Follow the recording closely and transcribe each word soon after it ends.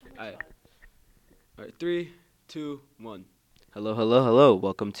Alright. Alright, 3, 2, 1. Hello, hello, hello.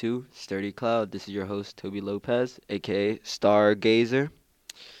 Welcome to Sturdy Cloud. This is your host, Toby Lopez, aka Stargazer.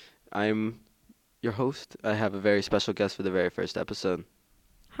 I'm your host. I have a very special guest for the very first episode.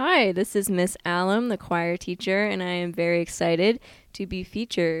 Hi, this is Miss Alam, the choir teacher, and I am very excited to be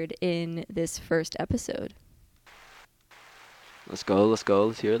featured in this first episode. Let's go.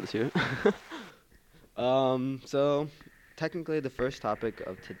 Let's hear it. So technically the first topic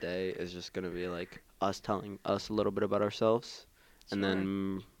of today is just going to be like us telling us a little bit about ourselves. Sure. And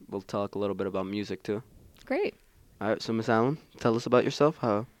then we'll talk a little bit about music too. Great. All right, so Miss Allen, tell us about yourself.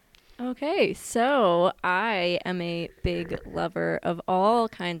 Okay, so I am a big lover of all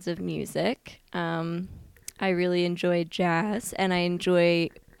kinds of music. I really enjoy jazz, and I enjoy,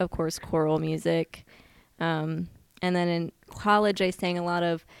 of course, choral music. And then in college, I sang a lot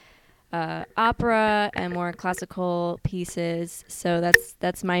of opera and more classical pieces. So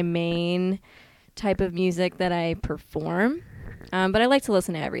that's my main type of music that I perform. But I like to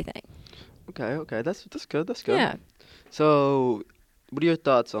listen to everything. Okay, that's good. Yeah. So, what are your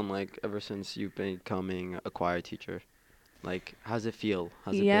thoughts on like ever since you've been becoming a choir teacher? Like, how's it feel?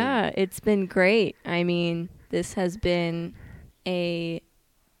 How's it been? Yeah, it's been great. I mean, this has been a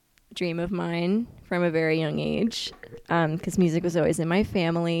dream of mine from a very young age, because music was always in my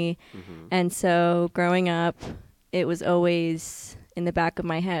family. Mm-hmm. And so growing up, it was always in the back of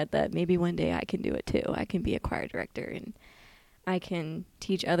my head that maybe one day I can do it too. I can be a choir director and I can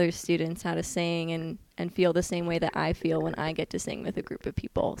teach other students how to sing and feel the same way that I feel when I get to sing with a group of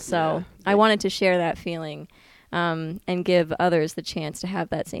people. So I wanted to share that feeling and give others the chance to have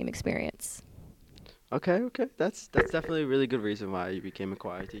that same experience. Okay. That's definitely a really good reason why you became a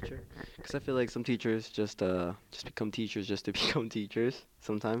choir teacher. Because I feel like some teachers just become teachers just to become teachers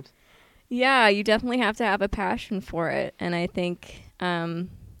sometimes. Yeah, you definitely have to have a passion for it. And I think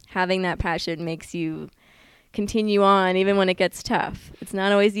having that passion makes you continue on even when it gets tough. It's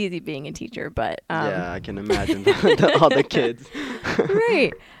not always easy being a teacher, but yeah, I can imagine all the kids.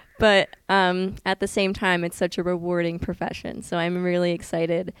 Right. But at the same time, it's such a rewarding profession. So I'm really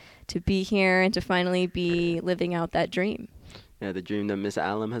excited to be here and to finally be living out that dream. Yeah, the dream that Miss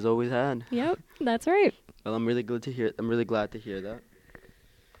Alam has always had. Yep, that's right. Well, I'm really glad to hear that.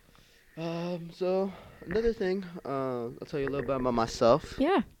 So another thing, I'll tell you a little bit about myself.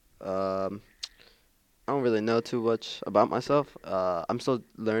 Yeah. I don't really know too much about myself. I'm still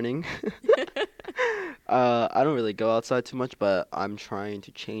learning. I don't really go outside too much, but I'm trying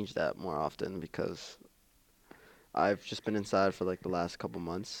to change that more often because I've just been inside for like the last couple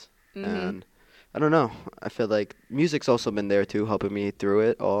months. Mm-hmm. And I don't know. I feel like music's also been there too, helping me through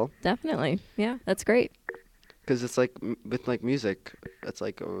it all. Definitely. Yeah, that's great. Because it's like with like music, it's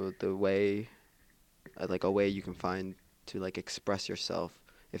like the way, like a way you can find to like express yourself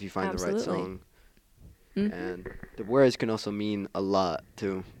if you find Absolutely. the right song. Mm-hmm. And the words can also mean a lot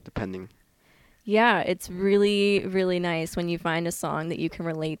too, depending. Yeah, it's really, really nice when you find a song that you can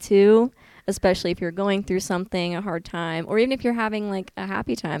relate to, especially if you're going through something, a hard time, or even if you're having like a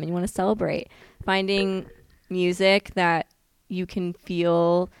happy time and you want to celebrate. Finding music that you can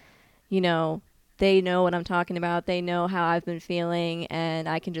feel, they know what I'm talking about, they know how I've been feeling, and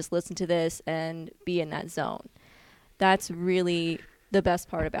I can just listen to this and be in that zone. That's really the best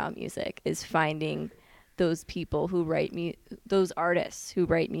part about music, is finding those people who write those artists who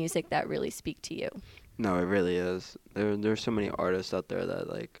write music that really speak to you. No, it really is. There's so many artists out there that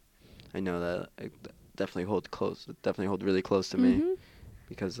like I know that definitely hold really close to Mm-hmm. me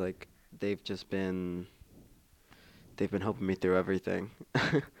because like they've been helping me through everything.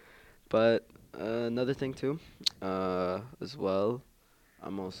 But another thing too, as well,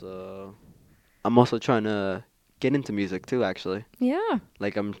 I'm also trying to get into music too. Actually, Yeah.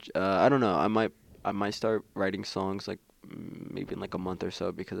 like I don't know. I might start writing songs like maybe in like a month or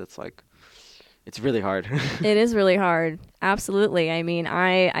so because it's really hard. It is really hard. Absolutely. I mean,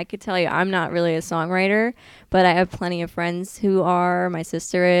 I could tell you I'm not really a songwriter, but I have plenty of friends who are. My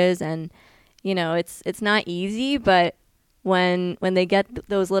sister is, and it's not easy, but when they get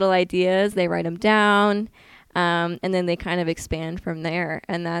those little ideas, they write them down, and then they kind of expand from there.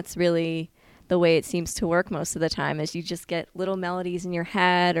 And that's really the way it seems to work most of the time, is you just get little melodies in your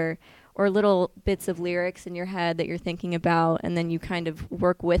head or little bits of lyrics in your head that you're thinking about, and then you kind of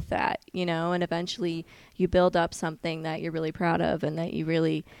work with that, and eventually you build up something that you're really proud of and that you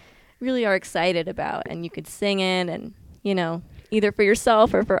really, really are excited about, and you could sing it and, either for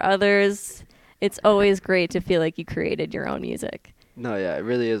yourself or for others. It's always great to feel like you created your own music. No, yeah, it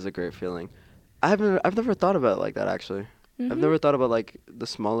really is a great feeling. I've never thought about it like that actually. Mm-hmm. I've never thought about like the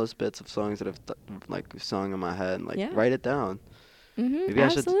smallest bits of songs that I've like sung in my head and like write it down. Maybe I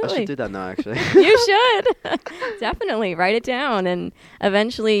should Absolutely. do that now, actually. You should. Definitely write it down, and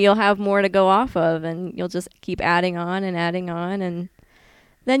eventually you'll have more to go off of, and you'll just keep adding on, and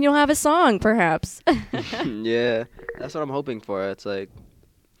then you'll have a song, perhaps. Yeah, that's what I'm hoping for. It's like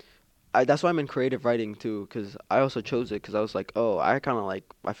that's why I'm in creative writing too, because I also chose it because I was like, oh, I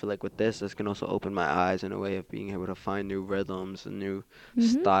feel like with this can also open my eyes in a way of being able to find new rhythms and new Hmm.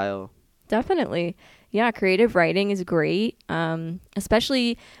 style. Definitely. Yeah, creative writing is great.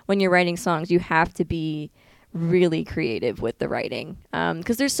 Especially when you're writing songs, you have to be really creative with the writing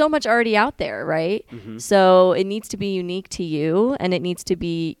because there's so much already out there, right? Hmm. So it needs to be unique to you and it needs to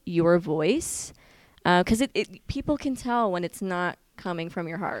be your voice because people can tell when it's not coming from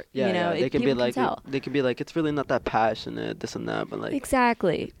your heart. Yeah, You know, yeah. They can be people can like tell. they can be like it's really not that passionate, this and that, but like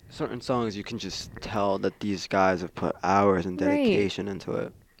Exactly. certain songs you can just tell that these guys have put hours and Right. dedication into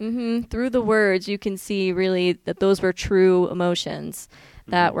it. Through the words, you can see really that those were true emotions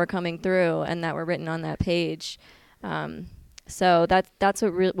that Mhm. were coming through and that were written on that page. So that's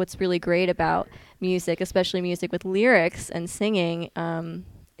what's really great about music, especially music with lyrics and singing,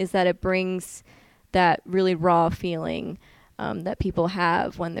 is that it brings that really raw feeling that people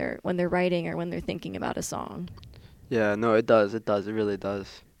have when they're writing or when they're thinking about a song. Yeah, no, it does. It does. It really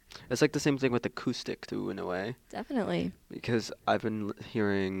does. It's like the same thing with acoustic too, in a way, Definitely. because I've been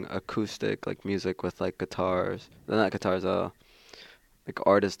hearing acoustic like music with like guitars, not guitars, like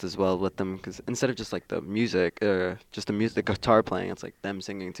artists as well with them. Because instead of just like the music, just the guitar playing, it's like them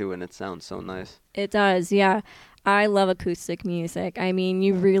singing too, and it sounds so nice. It does, yeah. I love acoustic music. I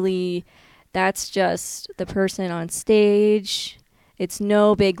mean, that's just the person on stage. It's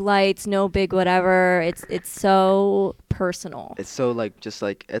no big lights, no big whatever. It's so personal. It's so like just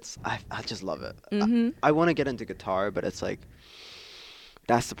like I just love it. Mm-hmm. I want to get into guitar, but it's like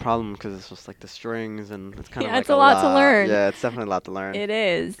that's the problem because it's just like the strings and it's kind of Yeah, like it's a lot to learn. Yeah, it's definitely a lot to learn. It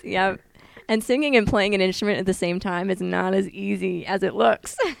is, yeah. And singing and playing an instrument at the same time is not as easy as it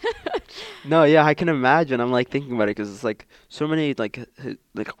looks. No, yeah, I can imagine. I'm like thinking about it because it's like so many like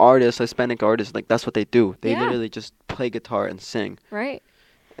artists, Hispanic artists, like that's what they do. They Yeah. literally just play guitar and sing, Right.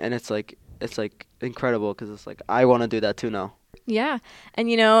 and it's like incredible because it's like I want to do that too now. Yeah. And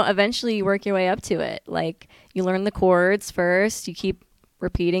eventually you work your way up to it. Like you learn the chords first, you keep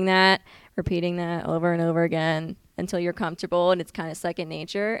repeating that over and over again until you're comfortable and it's kind of second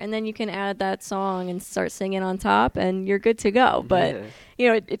nature. And then you can add that song and start singing on top and you're good to go. But,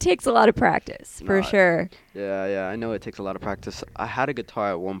 Yeah. it takes a lot of practice for No, sure. Yeah, I know it takes a lot of practice. I had a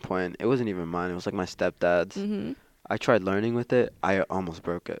guitar at one point. It wasn't even mine. It was like my stepdad's. Mm-hmm. I tried learning with it. I almost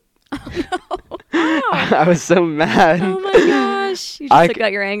broke it. Oh, no. I was so mad. Oh my gosh. You just took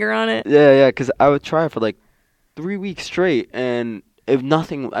out your anger on it? Yeah, because I would try for like 3 weeks straight, and if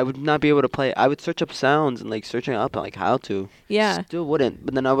nothing, I would not be able to play. I would search up sounds and like searching up like how to. Yeah. Still wouldn't.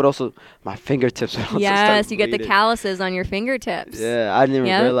 But then I would also my fingertips would also Yes, start you get the bleeding. calluses on your fingertips. Yeah, I didn't even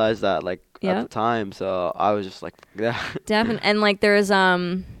Yep. realize that like at Yep. the time. So I was just like, yeah. Definitely. And like there's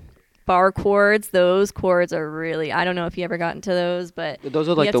bar chords. Those chords are really, I don't know if you ever got into those, but Those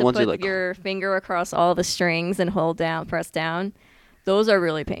are you like have the to ones put you like. your finger across all the strings and hold down, press down. Those are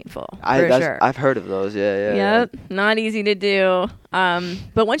really painful, for sure. I've heard of those. Yeah. Yep, not easy to do.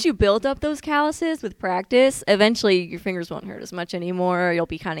 But once you build up those calluses with practice, eventually your fingers won't hurt as much anymore. You'll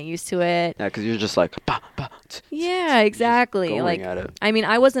be kind of used to it. Yeah, because you're just like, bah, bah, Yeah, exactly. going Like, at it. I mean,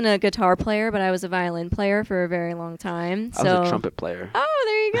 I wasn't a guitar player, but I was a violin player for a very long time. I was a trumpet player. Oh,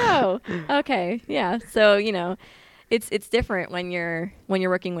 there you go. Okay, yeah. So it's different when you're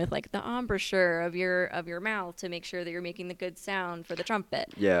working with like the embouchure of your mouth to make sure that you're making the good sound for the trumpet.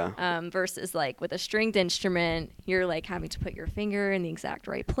 Yeah. Versus like with a stringed instrument, you're like having to put your finger in the exact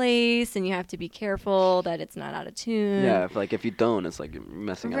right place, and you have to be careful that it's not out of tune. Yeah, if you don't, it's like you're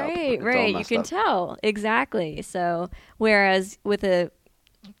messing it up. Right, It's all right. You messed can up. tell exactly. So whereas with an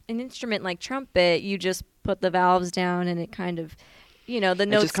instrument like trumpet, you just put the valves down, and it kind of, the It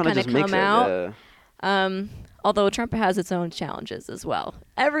notes just kind of come makes out. it. Although trumpet has its own challenges as well.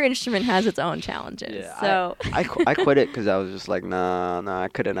 Every instrument has its own challenges. Yeah, So I quit it because I was just like, nah, I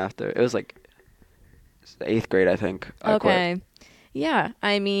couldn't after. It was like the 8th grade, I think. I quit. okay. Yeah,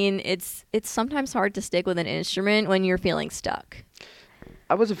 I mean, it's sometimes hard to stick with an instrument when you're feeling stuck.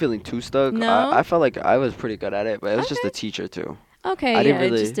 I wasn't feeling too stuck. No? I felt like I was pretty good at it, but it was just Okay. the teacher too. Okay, I didn't yeah,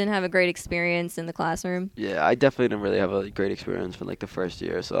 really- just didn't have a great experience in the classroom. Yeah, I definitely didn't really have a great experience for like the first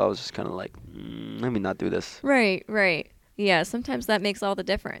year, so I was just kind of like, let me not do this. Right, right. Yeah, sometimes that makes all the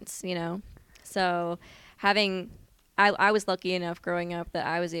difference, So I was lucky enough growing up that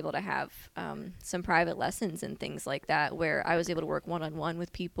I was able to have some private lessons and things like that, where I was able to work one-on-one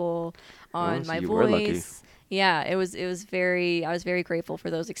with people on So my you were lucky. voice. Yeah, it was very I was very grateful for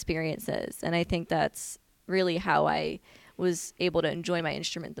those experiences, and I think that's really how I was able to enjoy my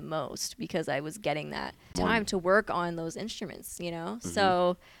instrument the most, because I was getting that time to work on those instruments,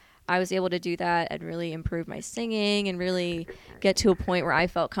 So I was able to do that and really improve my singing and really get to a point where I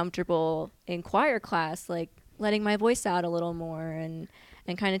felt comfortable in choir class, like letting my voice out a little more and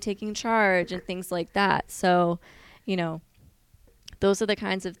kind of taking charge and things like that. So, those are the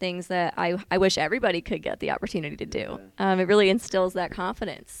kinds of things that I wish everybody could get the opportunity to do. It really instills that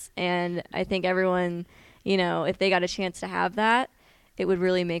confidence. And I think everyone, if they got a chance to have that, it would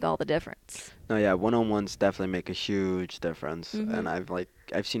really make all the difference. No, yeah, one-on-ones definitely make a huge difference, and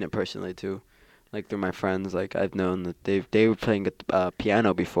I've seen it personally too, like through my friends. Like I've known that they were playing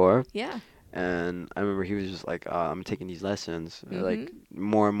piano before. Yeah. And I remember he was just like, I'm taking these lessons like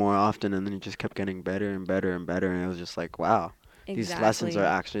more and more often, and then he just kept getting better and better and better, and it was just like, wow, these lessons are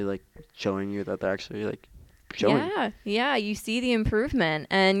actually like showing you that they're actually like showing. Yeah, you see the improvement,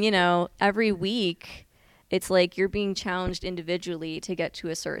 and every week it's like you're being challenged individually to get to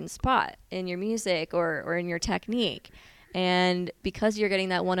a certain spot in your music or in your technique. And because you're getting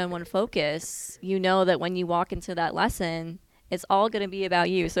that one-on-one focus, you know that when you walk into that lesson, it's all going to be about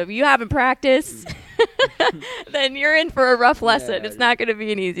you. So if you haven't practiced, then you're in for a rough lesson. It's not going to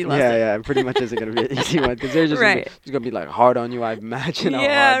be an easy lesson. Yeah, it pretty much isn't going to be an easy one, because they're just going to be like hard on you, I imagine.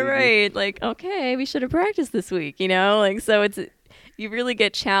 Yeah, right. Like, okay, we should have practiced this week, Like, so you really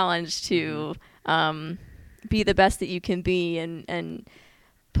get challenged to be the best that you can be and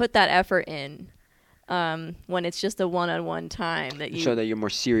put that effort in. When it's just a one-on-one time that you show that you're more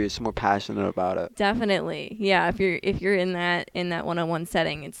serious, more passionate about it. Definitely, yeah. If you're in that one-on-one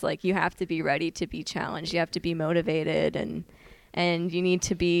setting, it's like you have to be ready to be challenged. You have to be motivated, and you need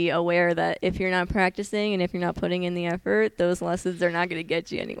to be aware that if you're not practicing and if you're not putting in the effort, those lessons are not going to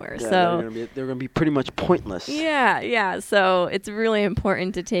get you anywhere. Yeah, so they're gonna be pretty much pointless. Yeah. So it's really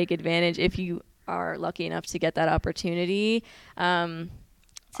important to take advantage if you are lucky enough to get that opportunity.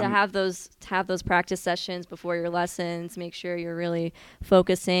 To have those practice sessions before your lessons, make sure you're really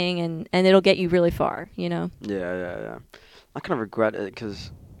focusing, and it'll get you really far, Yeah. I kind of regret it, because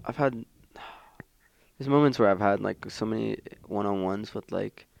I've had there's moments where I've had like so many one-on-ones with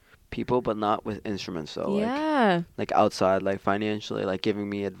like people, but not with instruments. So like outside, like financially, like giving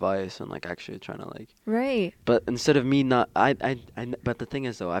me advice and like actually trying to like. Right. But instead of me not, but the thing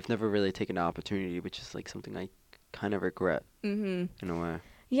is though, I've never really taken the opportunity, which is like something I kind of regret in a way.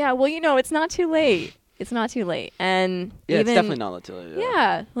 Yeah, well, it's not too late. It's not too late. And it's definitely not too late.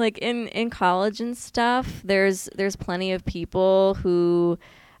 Yeah, like in college and stuff, there's plenty of people who,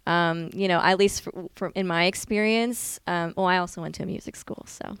 at least from in my experience, I also went to a music school,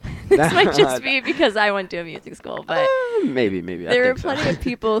 so this might just be because I went to a music school, but maybe. There were plenty of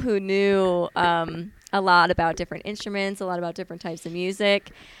people who knew a lot about different instruments, a lot about different types of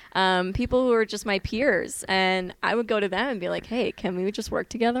music. People who were just my peers, and I would go to them and be like, hey, can we just work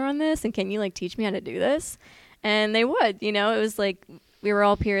together on this, and can you like teach me how to do this? And they would. It was like we were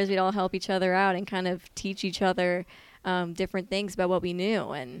all peers, we'd all help each other out and kind of teach each other different things about what we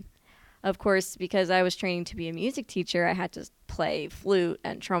knew. And of course, because I was training to be a music teacher, I had to play flute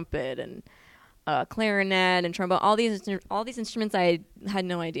and trumpet and clarinet and trombone, all these instruments I had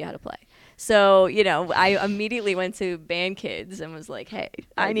no idea how to play. So, I immediately went to Band Kids and was like, hey,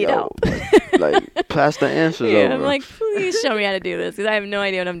 I need help. like, pass the answers over. I'm like, please show me how to do this, because I have no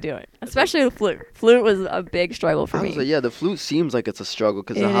idea what I'm doing. Especially the flute. Flute was a big struggle for me. Like, yeah, the flute seems like it's a struggle,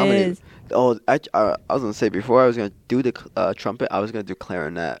 because of how many... I was going to say, before I was going to do the trumpet, I was going to do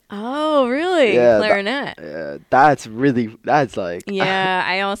clarinet. Oh, really? Yeah, clarinet. That's like... Yeah,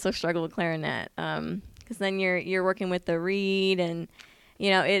 I also struggle with clarinet, because then you're working with the reed, and,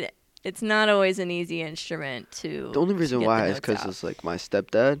 it's not always an easy instrument to. The only reason why is because it's like my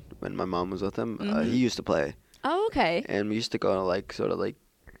stepdad, when my mom was with him, he used to play. Oh, okay. And we used to go to like sort of like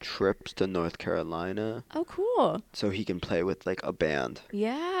trips to North Carolina. Oh, cool. So he can play with like a band.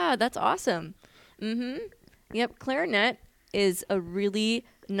 Yeah, that's awesome. Yep, clarinet is a really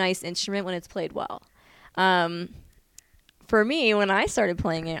nice instrument when it's played well. For me, when I started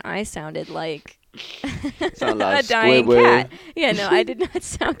playing it, I sounded like sound like a dying Squidward. cat. Yeah, no, I did not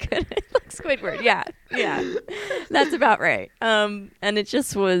sound good like Squidward. Yeah, that's about right. And it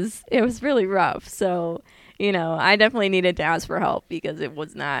was really rough. So, I definitely needed to ask for help, because it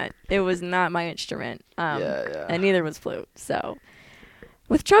was not my instrument. And neither was flute. So,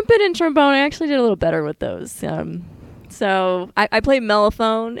 with trumpet and trombone, I actually did a little better with those. So I played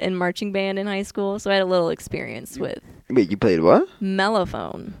mellophone in marching band in high school, so I had a little experience with Wait, you played what?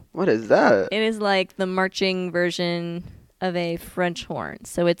 mellophone. What is that? It is like the marching version of a French horn.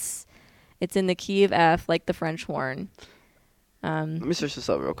 So it's in the key of F, like the French horn. Let me search this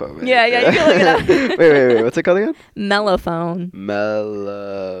up real quick. Wait. Yeah, you can look it up. wait. What's it called again? Mellophone.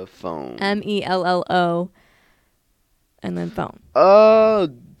 Mellophone. Mello, and then phone. Oh,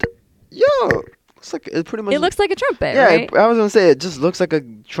 yo. Looks like it pretty much. It looks like a trumpet, yeah, right? I was gonna say it just looks like a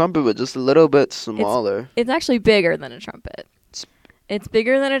trumpet, but just a little bit smaller. It's actually bigger than a trumpet. It's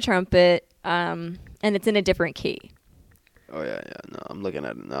bigger than a trumpet, and it's in a different key. Oh yeah. No, I'm looking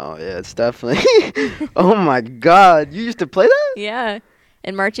at it now. Yeah, it's definitely. Oh my God, you used to play that? Yeah,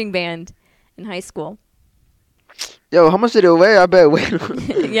 in marching band in high school. Yo, how much did it weigh? I bet it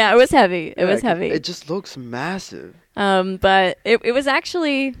weighed. Yeah, it was heavy. It was heavy. It just looks massive. But it was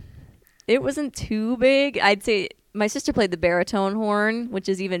actually, it wasn't too big. I'd say my sister played the baritone horn, which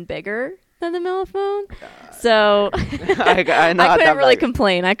is even bigger than the mellophone. So I couldn't really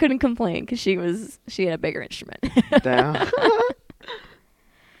complain. I couldn't complain because she had a bigger instrument. Damn.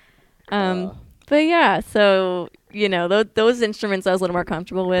 But yeah, so those instruments I was a little more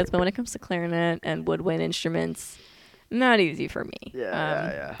comfortable with. But when it comes to clarinet and woodwind instruments, not easy for me.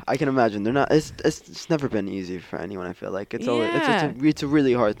 Yeah. I can imagine they're not. It's never been easy for anyone. I feel like it's a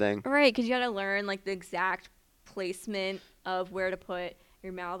really hard thing. Right, because you got to learn like the exact placement of where to put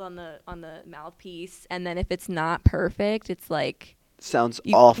your mouth on the mouthpiece, and then if it's not perfect, it's like sounds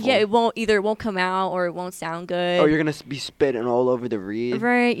awful. Yeah, it won't come out or it won't sound good. Or you're gonna be spitting all over the reed.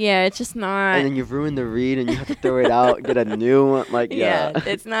 Right? Yeah, it's just not. And then you've ruined the reed, and you have to throw it out, get a new one. Like yeah,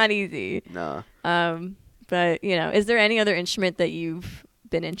 it's not easy. No. But is there any other instrument that you've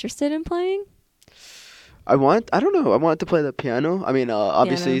been interested in playing? I don't know. I wanted to play the piano. I mean,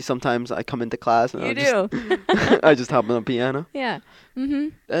 obviously, sometimes I come into class and I just hop on the piano. Yeah. Mm-hmm.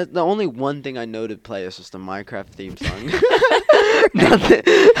 The only one thing I know to play is just the Minecraft theme song. Nothing.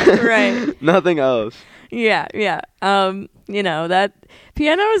 Right. Nothing else. Yeah. That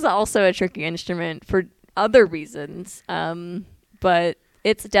piano is also a tricky instrument for other reasons. But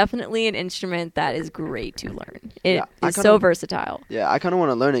it's definitely an instrument that is great to learn. It is so versatile. Yeah, I kind of want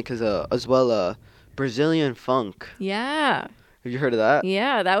to learn it because as well, Brazilian funk. Yeah. Have you heard of that?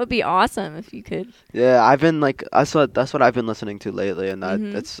 Yeah, that would be awesome if you could. Yeah, I've been like, that's what I've been listening to lately, and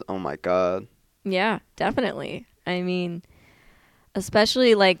that's oh my God. Yeah, definitely. I mean,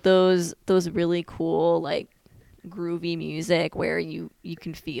 especially like those really cool like groovy music where you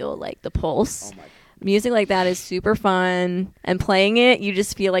can feel like the pulse. Oh my. Music like that is super fun, and playing it, you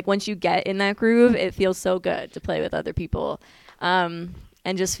just feel like once you get in that groove, it feels so good to play with other people.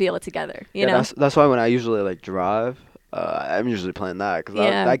 And just feel it together, you know? That's why when I usually like drive, I'm usually playing that because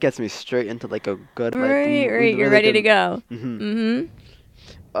that gets me straight into like a good like. Right, really you're ready good, to go. Mm-hmm.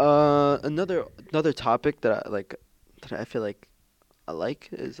 Another topic that I feel like I like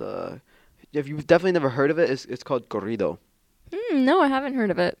is if you've definitely never heard of it, it's called corrido. No, I haven't heard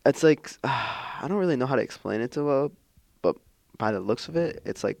of it. It's like I don't really know how to explain it too but by the looks of it,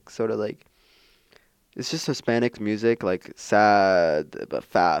 it's like sort of like. It's just Hispanic music, like sad but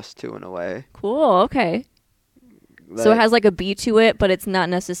fast too, in a way. Cool. Okay. Like, so it has like a beat to it, but it's not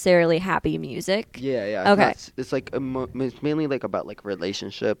necessarily happy music. Yeah. Okay. It's like it's mainly like about like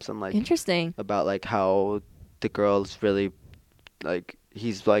relationships and like interesting about like how the girl's really like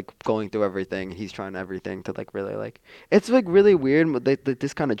he's like going through everything. He's trying everything to like really like. It's like really weird with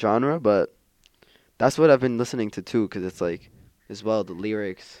this kind of genre, but that's what I've been listening to too, because it's like as well the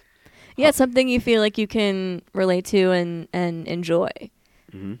lyrics. Yeah, it's something you feel like you can relate to and enjoy.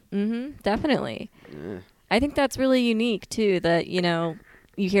 Definitely. Yeah. I think that's really unique too, that, you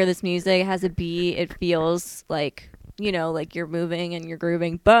hear this music, it has a beat, it feels like, like you're moving and you're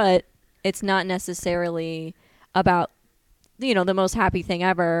grooving, but it's not necessarily about, the most happy thing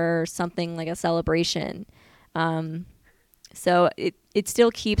ever, or something like a celebration. So it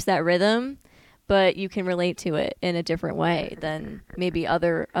still keeps that rhythm, but you can relate to it in a different way than maybe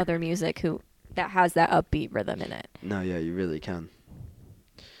other music that has that upbeat rhythm in it. No, yeah, you really can.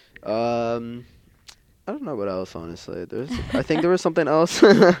 I don't know what else, honestly. I think there was something else.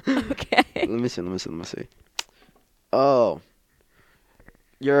 Okay. Let me see. Oh,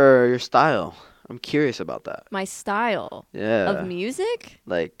 your style. I'm curious about that. My style. Yeah. Of music?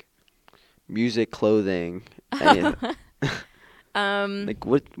 Like music, clothing. Like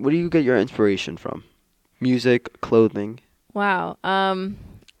what do you get your inspiration from? Music, clothing. Wow.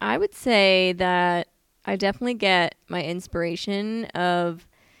 I would say that I definitely get my inspiration of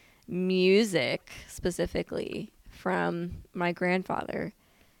music specifically from my grandfather,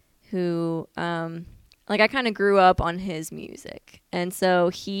 who a like I kind of grew up on his music. And so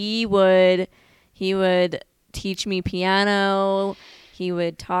he would teach me piano. He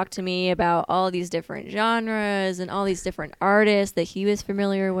would talk to me about all these different genres and all these different artists that he was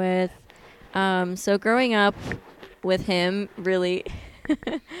familiar with. So growing up with him really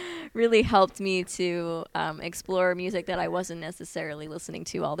really helped me to explore music that I wasn't necessarily listening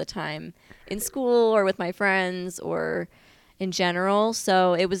to all the time in school or with my friends or in general.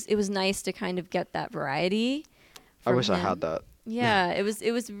 So it was nice to kind of get that variety. I wish I him. had that. Yeah, it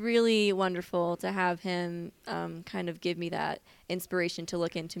was really wonderful to have him kind of give me that inspiration to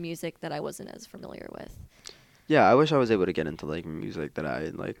look into music that I wasn't as familiar with. Yeah, I wish I was able to get into like music that I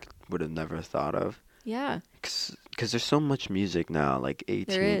like would have never thought of. Yeah. Cause there's so much music now, like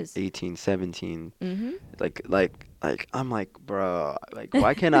There is. 18, 17. Mm-hmm. Like I'm like, bro, like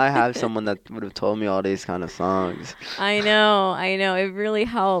why can't I have someone that would have told me all these kind of songs? I know. It really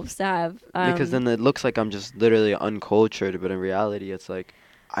helps to have. Because then it looks like I'm just literally uncultured, but in reality, it's like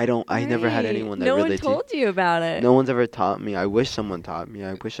I never had Right. anyone that No really one told you about it. no one's ever taught me. I wish someone taught me.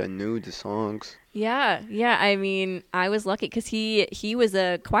 I wish I knew the songs. Yeah. I mean, I was lucky because he was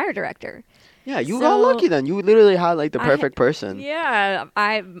a choir director. Yeah, you So, got lucky then. You literally had like the I- perfect person. Yeah,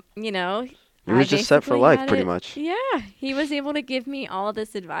 You were just set for basically life, had pretty it- much. Yeah, he was able to give me all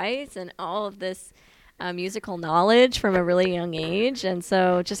this advice and all of this musical knowledge from a really young age, and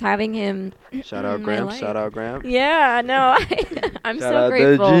so just having him. Shout out in my Gramps. life. Shout out Gramps. Yeah, no, I'm Shout so out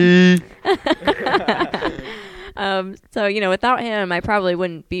grateful. the G. So without him, I probably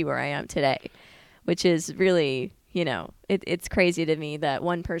wouldn't be where I am today, which is really, it's crazy to me that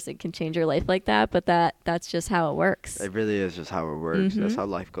one person can change your life like that, but that's just how it works. It really is just how it works. That's Mhm. how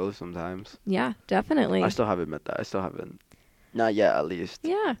life goes sometimes. Yeah, definitely. I still haven't met that. I still haven't. Not yet, at least.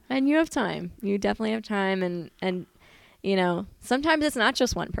 Yeah, and you have time. You definitely have time, and sometimes it's not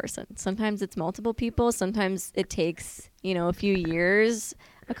just one person. Sometimes it's multiple people. Sometimes it takes a few years,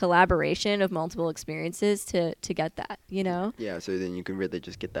 a collaboration of multiple experiences to get that. Yeah, so then you can really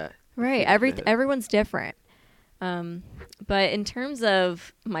just get that. Right. Yeah. Everyone's different. But in terms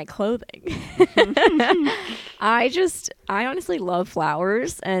of my clothing, I honestly love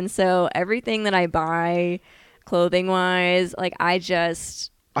flowers, and so everything that I buy, clothing wise, like I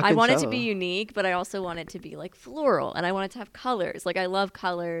can want it to tell. be unique, but I also want it to be like floral, and I want it to have colors. Like I love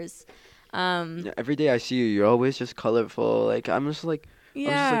colors. Yeah, every day I see you, you're always just colorful. Like I'm just like.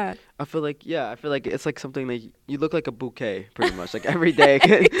 Yeah. I feel like it's like something that you look like a bouquet, pretty much, like every day,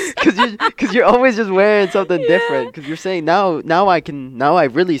 cause you're always just wearing something different. Cause you're saying now I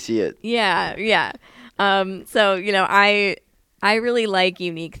really see it. Yeah. So I really like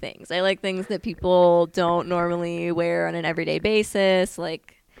unique things. I like things that people don't normally wear on an everyday basis.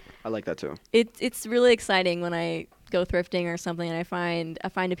 Like I like that too. it's really exciting when I go thrifting or something and I find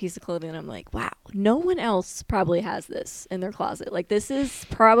a piece of clothing and I'm like, wow, no one else probably has this in their closet. Like this is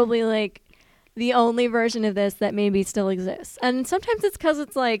probably like the only version of this that maybe still exists. And sometimes it's because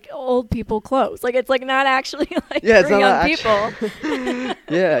it's like old people clothes. Like it's like not actually like Yeah, it's for not young people.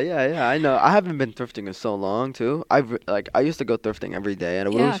 Yeah. I know. I haven't been thrifting in so long too. I used to go thrifting every day, and I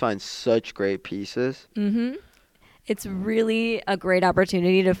would Yeah. always find such great pieces. Mm-hmm. It's really a great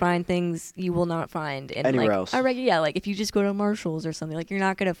opportunity to find things you will not find in Anywhere like else. like if you just go to Marshall's or something, like you're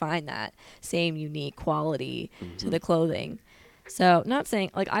not going to find that same unique quality to the clothing. So, not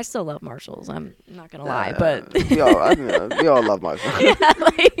saying like I still love Marshalls. I'm not going to lie, but we all love Marshall. yeah,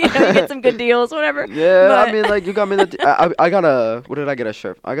 like, you get some good deals, whatever. Yeah, But- I mean, like you got me. I got a. What did I get a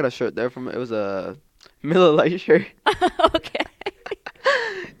shirt? I got a shirt there from. It was a Miller Lite shirt. Okay.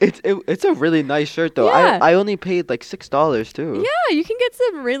 It's a really nice shirt though. Yeah. I only paid like $6 too. Yeah, you can get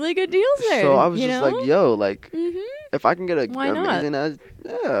some really good deals there. So I was you just know? like, yo, like Mhm. if I can get a Why not? amazing ass,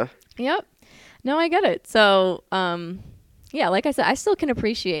 yeah. Yep. No, I get it. So, yeah, like I said, I still can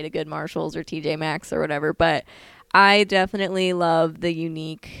appreciate a good Marshalls or TJ Maxx or whatever, but I definitely love the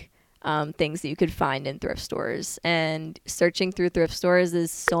unique things that you could find in thrift stores. And searching through thrift stores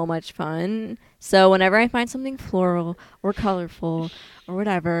is so much fun. So whenever I find something floral or colorful or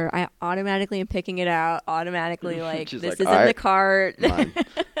whatever, I automatically am picking it out. Automatically, like, She's this like, is in the "Alright, cart.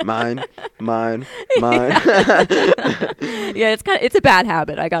 Mine. Yeah, it's a bad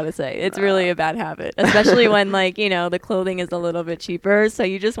habit, I gotta say. It's really a bad habit, especially when like the clothing is a little bit cheaper, so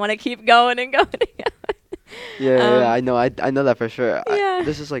you just want to keep going and going. Yeah, I know. I know that for sure. Yeah.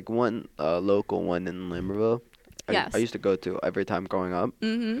 This is like one local one in Limmerville. Yes. I used to go to every time growing up.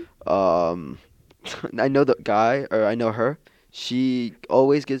 Mm-hmm. I know the guy, or I know her. She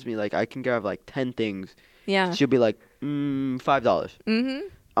always gives me like I can grab like 10 things. Yeah. She'll be like, $5. Mm-hmm.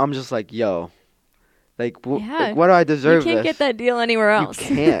 I'm just like, yo, Yeah. what do I You deserve can't this? get that deal anywhere else.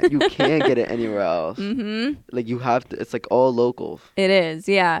 You can't get it anywhere else. Like you have to. It's like all locals. It is,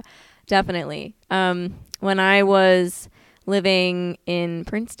 yeah, definitely. When I was living in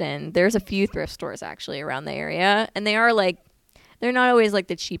Princeton, there's a few thrift stores actually around the area, and they're not always like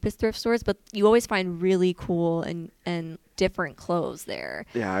the cheapest thrift stores, but you always find really cool and different clothes there.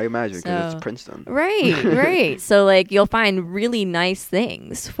 Yeah, I imagine because So- it's Princeton. Right, right. So like you'll find really nice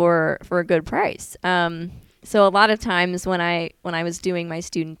things for a good price. So a lot of times when I was doing my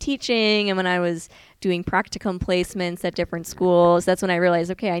student teaching and when I was doing practicum placements at different schools, that's when I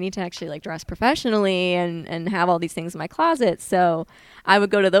realized, okay, I need to actually like dress professionally and have all these things in my closet. So I would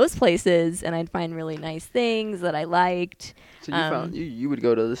go to those places and I'd find really nice things that I liked. So you found you would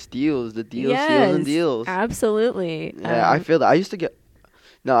go to the deals, steals Yes, and deals. absolutely. Yeah, I feel that. I used to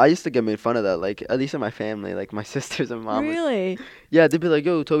get made fun of that. Like at least in my family, like my sisters and mom. Really? Yeah, they'd be like,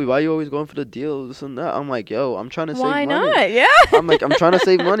 "Yo, Toby, why you always going for the deals this and that?" I'm like, "Yo, I'm trying to Why save money." not? Yeah. I'm like, I'm trying to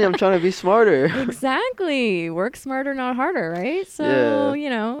save money. I'm trying to be smarter. Exactly. Work smarter, not harder, right? So, Yeah.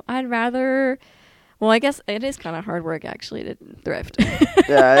 you know, I'd rather. Well, I guess it is kind of hard work actually to thrift.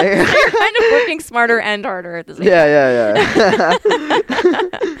 Yeah. You're kind of working smarter and harder at the same Yeah. time.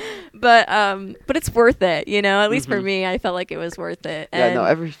 But it's worth it, you know. At least for me, I felt like it was worth it. Yeah. And No.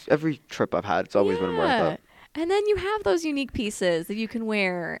 Every trip I've had, it's always been worth it. And then you have those unique pieces that you can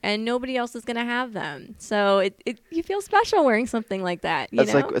wear, and nobody else is gonna have them. So you feel special wearing something like that. You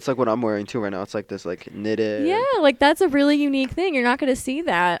know? It's like what I'm wearing too right now. It's like this like knitted. Yeah, like that's a really unique thing. You're not going to see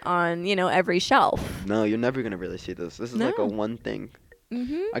that on, every shelf. No, you're never gonna really see this. This is like a No. one thing.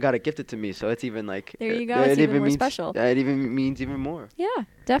 Mhm. I got it gifted to me, so it's even like There you go. It's even more means, special. Yeah, it even means even more. Yeah,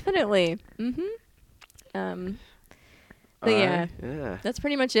 definitely. But yeah, Yeah. that's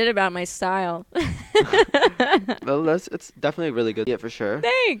pretty much it about my style. Well, it's definitely really good. Yeah, for sure.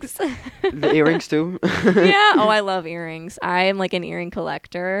 Thanks. The earrings too. Yeah. Oh, I love earrings. I am like an earring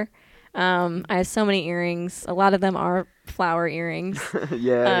collector. I have so many earrings. A lot of them are flower earrings.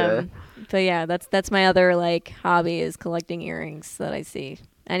 Yeah. But yeah, that's my other like hobby is collecting earrings that I see.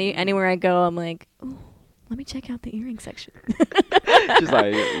 Anywhere I go, I'm like, ooh, let me check out the earring section. She's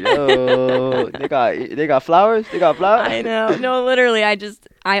like, yo, they got flowers. They got flowers. I know. No, literally,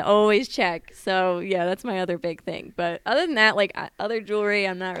 I always check. So yeah, that's my other big thing. But other than that, like other jewelry,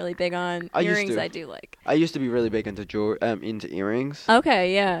 I'm not really big on. I used Earrings, to. I do like. I used to be really big into into earrings.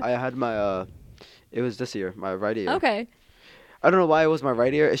 Okay, yeah. I had my it was this year, my right ear. Okay. I don't know why it was my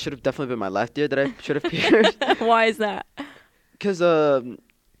right ear. It should have definitely been my left ear that I should have pierced. Why is that? Cause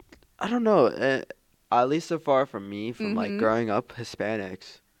I don't know. At least so far from me, from like Mhm. growing up,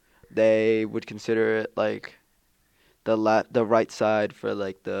 Hispanics, they would consider it like the right side for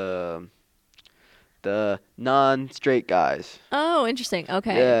like the non-straight guys. Oh, interesting.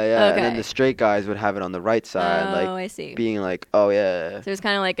 Okay. Yeah. Okay. And then the straight guys would have it on the right side, Oh, like I see. being like, oh yeah. So there's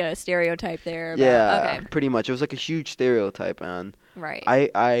kind of like a stereotype there. About, Yeah, Okay. pretty much. It was like a huge stereotype, and Right.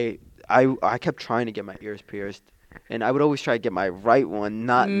 I kept trying to get my ears pierced, and I would always try to get my right one,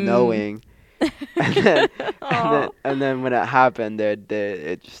 not knowing. and then when it happened,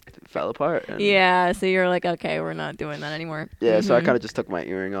 it just fell apart. And Yeah. So you're like, okay, we're not doing that anymore. Yeah, so I Mhm. kind of just took my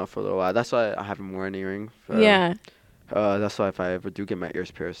earring off for a little while. That's why I haven't worn an earring. Yeah. That's why if I ever do get my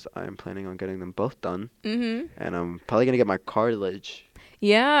ears pierced, I'm planning on getting them both done, Mhm. and I'm probably gonna get my cartilage.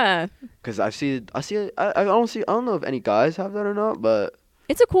 Yeah. Cause I don't know if any guys have that or not, but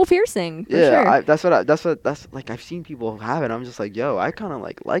It's a cool piercing. For yeah, Sure. that's like I've seen people have it. I'm just like, yo, I kind of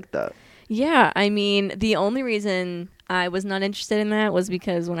like that. Yeah, I mean, the only reason I was not interested in that was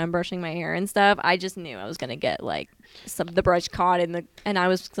because when I'm brushing my hair and stuff, I just knew I was gonna get like the brush caught and I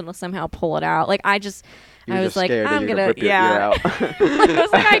was gonna somehow pull it out. Like I was just like, scared that I'm you're gonna, rip your ear yeah. out. I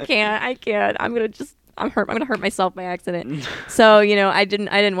was like, I can't. I'm gonna hurt myself by accident. So I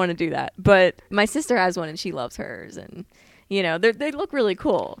didn't want to do that. But my sister has one and she loves hers, and they look really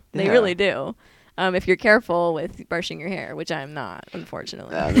cool. They Yeah. really do. If you're careful with brushing your hair, which I'm not,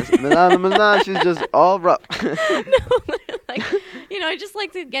 unfortunately. Milan, she's just all rough. No, like, I just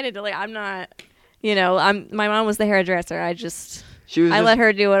like to get into like I'm not, my mom was the hairdresser. I let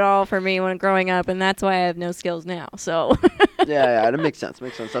her do it all for me when growing up, and that's why I have no skills now. So yeah, that makes sense.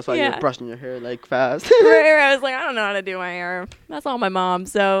 That's why Yeah. you're brushing your hair like fast. right, I was like, I don't know how to do my hair. That's all my mom.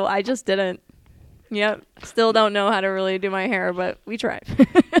 So I just didn't. Yep. Still don't know how to really do my hair, but we tried.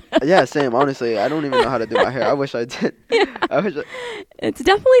 Yeah, same. Honestly, I don't even know how to do my hair. I wish I did. Yeah. I It's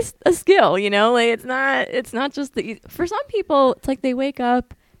definitely a skill, like it's not just for some people it's like they wake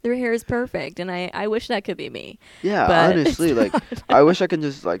up, their hair is perfect, and I wish that could be me. Yeah, But honestly, it's like not. I wish I could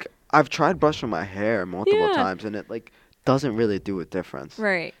just like I've tried brushing my hair multiple Yeah. times, and it like doesn't really do a difference.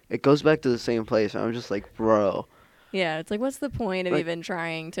 Right. It goes back to the same place. And I'm just like, bro. Yeah, it's like, what's the point of Like- even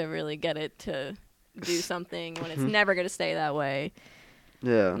trying to really get it to do something when it's Mhm. never going to stay that way?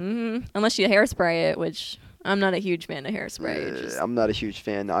 Yeah. Unless you hairspray it, which I'm not a huge fan of hairspray. It's just- I'm not a huge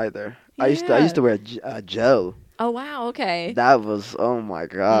fan either. I used Yeah. to wear gel. Oh, wow, okay. That was, oh my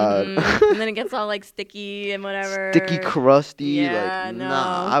god. And then it gets all like sticky and whatever. Sticky, crusty. Yeah, like, no.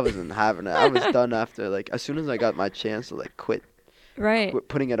 nah, I wasn't having it. I was done after, like, as soon as I got my chance to, like, quit Right.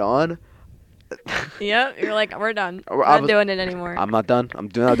 putting it on. Yep. You're like, we're done. I We're not was- doing it anymore. I'm not done.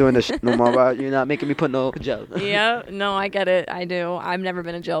 Not doing this shit no more. Bro. You're not making me put no gel. Yeah. No, I get it. I do. I've never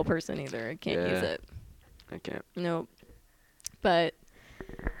been a gel person either. I can't use Yeah. it. I can't. Nope. But,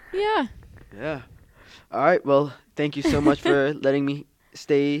 yeah. Yeah. All right. Well, thank you so much for letting me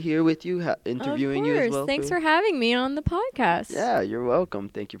stay here with you, interviewing of you course. as well. Thanks for having me on the podcast. Yeah, you're welcome.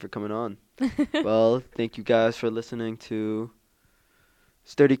 Thank you for coming on. Well, thank you guys for listening to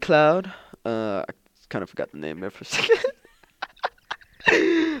Sturdy Cloud. I kind of forgot the name there for a second.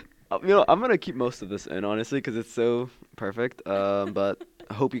 I'm gonna keep most of this in, honestly, because it's so perfect. But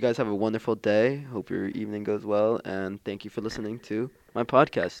I hope you guys have a wonderful day. Hope your evening goes well, and thank you for listening to my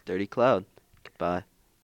podcast, Sturdy Cloud. Goodbye.